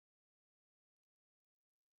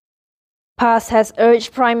PAS has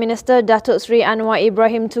urged Prime Minister Datuk Seri Anwar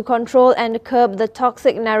Ibrahim to control and curb the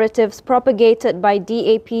toxic narratives propagated by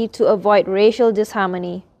DAP to avoid racial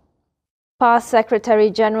disharmony. PAS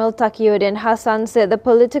Secretary-General Takiyuddin Hassan said the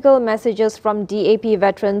political messages from DAP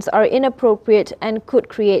veterans are inappropriate and could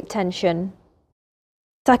create tension.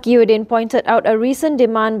 Takiyuddin pointed out a recent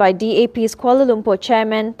demand by DAP's Kuala Lumpur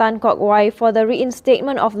chairman Kok Wai for the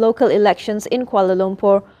reinstatement of local elections in Kuala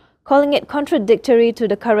Lumpur, calling it contradictory to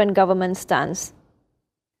the current government stance.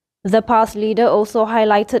 The PAS leader also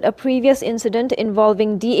highlighted a previous incident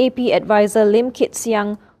involving DAP advisor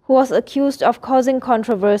Siang, who was accused of causing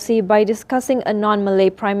controversy by discussing a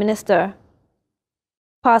non-Malay Prime Minister.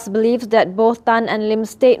 PAS believes that both Tan and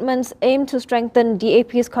Lim's statements aim to strengthen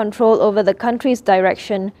DAP's control over the country's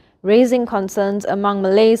direction, raising concerns among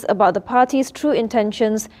Malays about the party's true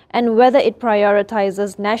intentions and whether it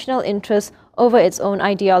prioritizes national interests over its own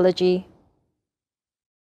ideology.